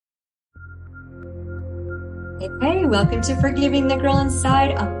Hey, welcome to Forgiving the Girl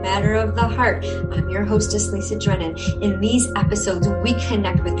Inside, a matter of the heart. I'm your hostess, Lisa Drennan. In these episodes, we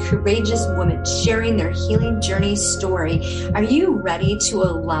connect with courageous women sharing their healing journey story. Are you ready to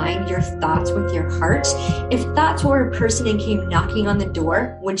align your thoughts with your heart? If thoughts were a person and came knocking on the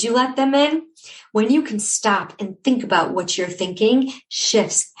door, would you let them in? When you can stop and think about what you're thinking,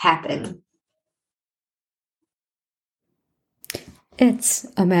 shifts happen. It's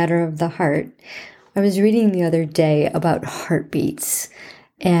a matter of the heart. I was reading the other day about heartbeats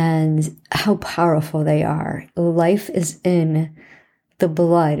and how powerful they are. Life is in the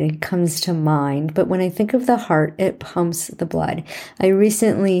blood. It comes to mind. But when I think of the heart, it pumps the blood. I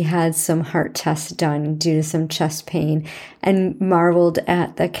recently had some heart tests done due to some chest pain and marveled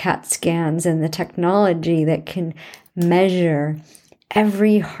at the CAT scans and the technology that can measure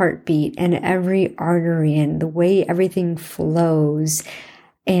every heartbeat and every artery and the way everything flows.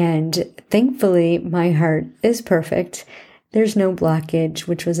 And thankfully, my heart is perfect. There's no blockage,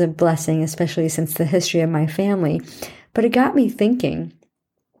 which was a blessing, especially since the history of my family. But it got me thinking,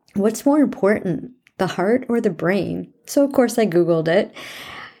 what's more important, the heart or the brain? So, of course, I Googled it.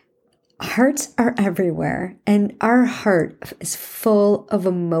 Hearts are everywhere, and our heart is full of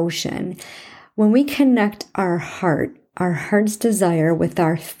emotion. When we connect our heart's desire with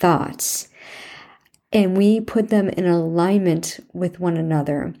our thoughts, and we put them in alignment with one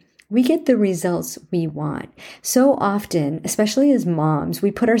another, we get the results we want. So often, especially as moms,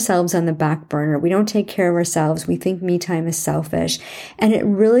 we put ourselves on the back burner. We don't take care of ourselves. We think me time is selfish, and it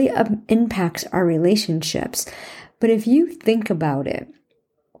really impacts our relationships. But if you think about it,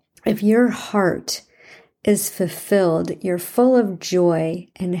 if your heart is fulfilled, you're full of joy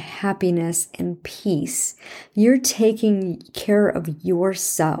and happiness and peace, you're taking care of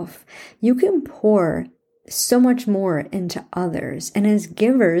yourself, you can pour so much more into others. And as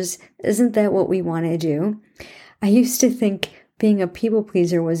givers, isn't that what we want to do? I used to think being a people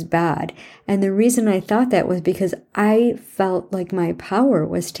pleaser was bad. And the reason I thought that was because I felt like my power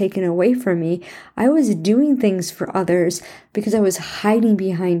was taken away from me. I was doing things for others because I was hiding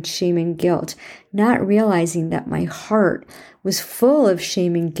behind shame and guilt, not realizing that my heart was full of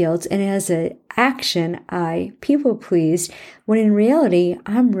shame and guilt. And as an action, I people pleased, when in reality,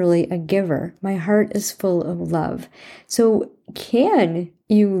 I'm really a giver. My heart is full of love. So can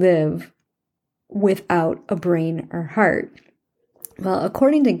you live without a brain or heart? Well,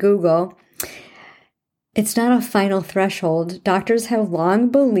 according to Google, it's not a final threshold. Doctors have long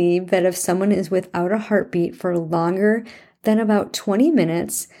believed that if someone is without a heartbeat for longer than about 20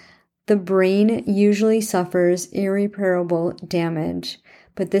 minutes, the brain usually suffers irreparable damage.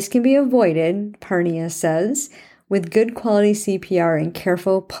 But this can be avoided, Parnia says, with good quality CPR and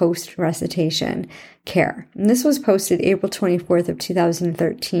careful post-resuscitation care. And this was posted April 24th of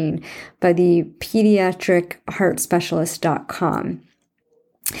 2013 by the pediatricheartspecialist.com.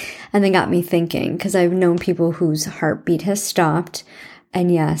 And they got me thinking, because I've known people whose heartbeat has stopped.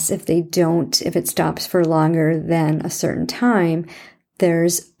 And yes, if it stops for longer than a certain time,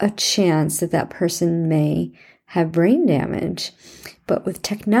 there's a chance that that person may have brain damage. But with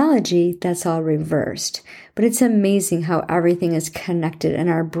technology, that's all reversed. But it's amazing how everything is connected and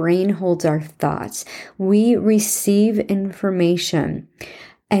our brain holds our thoughts. We receive information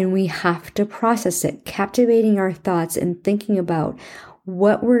and we have to process it, captivating our thoughts and thinking about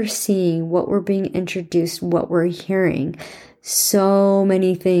what we're seeing, what we're being introduced, what we're hearing. So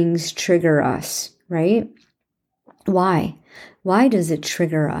many things trigger us, right? Why? Why does it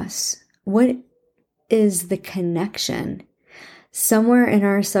trigger us? What is the connection? Somewhere in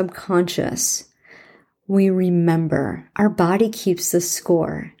our subconscious, we remember. Our body keeps the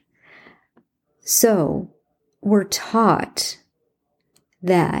score. So we're taught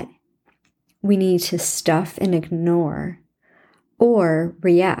that we need to stuff and ignore or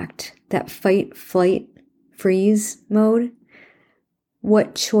react, that fight, flight, freeze mode.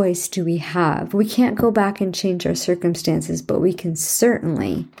 What choice do we have? We can't go back and change our circumstances, but we can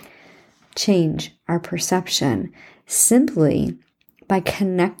certainly change our perception simply by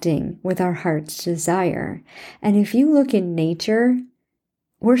connecting with our heart's desire. And if you look in nature,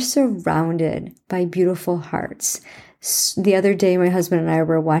 we're surrounded by beautiful hearts. The other day, my husband and I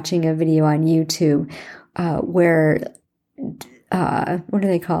were watching a video on YouTube where what are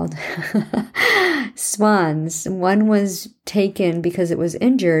they called? Swans. One was taken because it was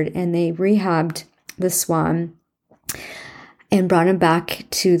injured, and they rehabbed the swan and brought him back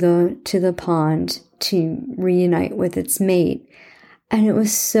to the pond to reunite with its mate. And it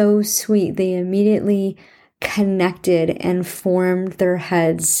was so sweet. They immediately connected and formed their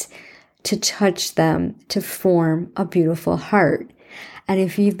heads to touch them to form a beautiful heart. And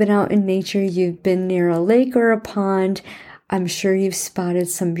if you've been out in nature, you've been near a lake or a pond, I'm sure you've spotted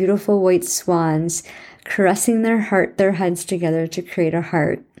some beautiful white swans caressing their heads together to create a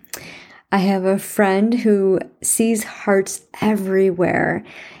heart. I have a friend who sees hearts everywhere,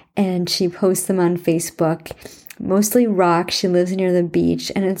 and she posts them on Facebook, mostly rocks. She lives near the beach,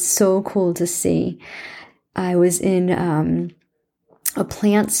 and it's so cool to see. I was in a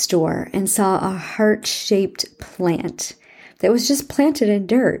plant store and saw a heart-shaped plant that was just planted in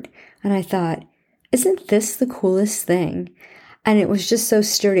dirt. And I thought, isn't this the coolest thing? And it was just so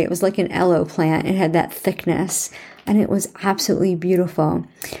sturdy. It was like an aloe plant. It had that thickness, and it was absolutely beautiful.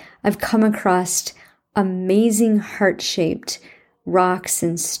 I've come across amazing heart-shaped rocks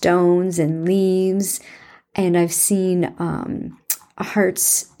and stones and leaves, and I've seen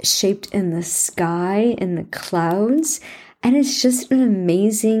hearts shaped in the sky, in the clouds, and it's just an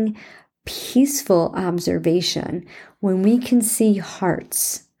amazing, peaceful observation when we can see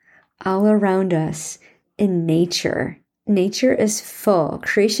hearts all around us in nature. Nature is full,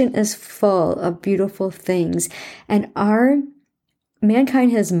 creation is full of beautiful things, and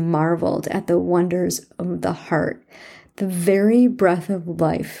mankind has marveled at the wonders of the heart. The very breath of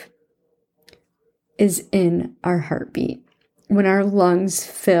life is in our heartbeat. When our lungs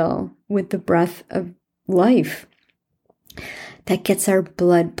fill with the breath of life, that gets our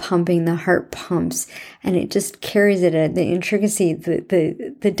blood pumping, the heart pumps, and it just carries it. The intricacy,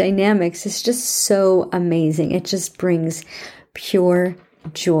 the dynamics is just so amazing. It just brings pure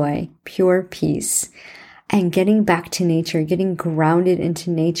joy, pure peace. And getting back to nature, getting grounded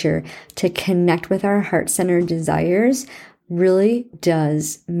into nature to connect with our heart-centered desires really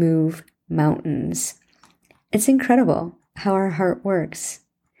does move mountains. It's incredible how our heart works.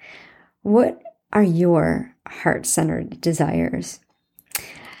 What are your heart-centered desires?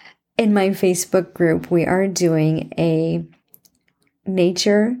 In my Facebook group, we are doing a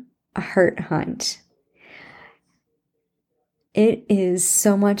nature heart hunt. It is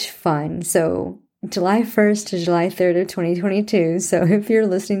so much fun. So July 1st to July 3rd of 2022. So if you're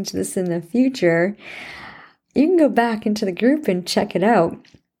listening to this in the future, you can go back into the group and check it out.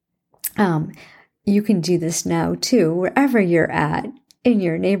 You can do this now too, wherever you're at, in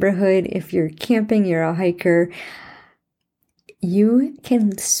your neighborhood. If you're camping, you're a hiker, you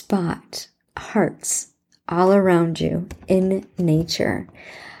can spot hearts all around you in nature.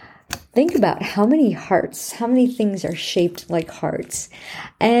 Think about how many hearts, how many things are shaped like hearts.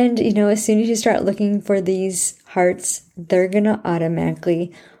 And, as soon as you start looking for these hearts, they're going to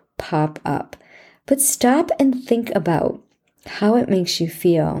automatically pop up. But stop and think about how it makes you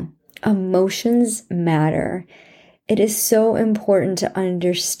feel. Emotions matter. It is so important to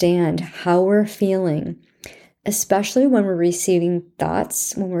understand how we're feeling, especially when we're receiving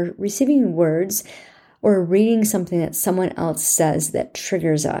thoughts, when we're receiving words, or reading something that someone else says that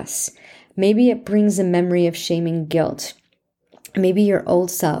triggers us. Maybe it brings a memory of shame and guilt. Maybe your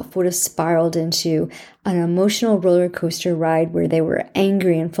old self would have spiraled into an emotional roller coaster ride where they were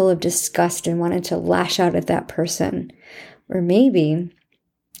angry and full of disgust and wanted to lash out at that person. Or maybe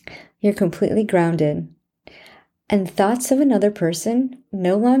you're completely grounded and thoughts of another person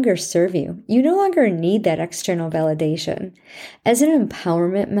no longer serve you. You no longer need that external validation. As an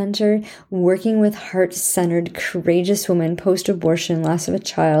empowerment mentor, working with heart-centered, courageous women post-abortion, loss of a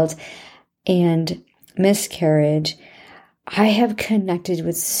child, and miscarriage, I have connected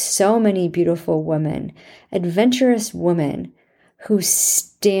with so many beautiful women, adventurous women who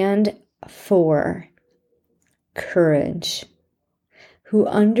stand for courage, who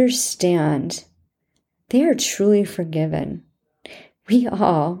understand they are truly forgiven. We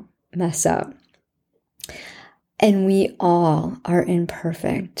all mess up, and we all are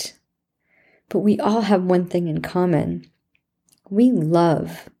imperfect, but we all have one thing in common. We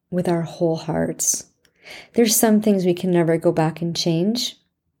love with our whole hearts. There's some things we can never go back and change,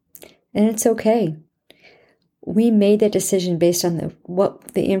 and it's okay. We made that decision based on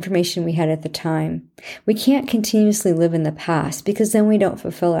the information we had at the time. We can't continuously live in the past because then we don't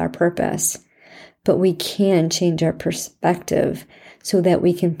fulfill our purpose. But we can change our perspective so that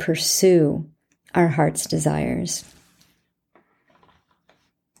we can pursue our heart's desires.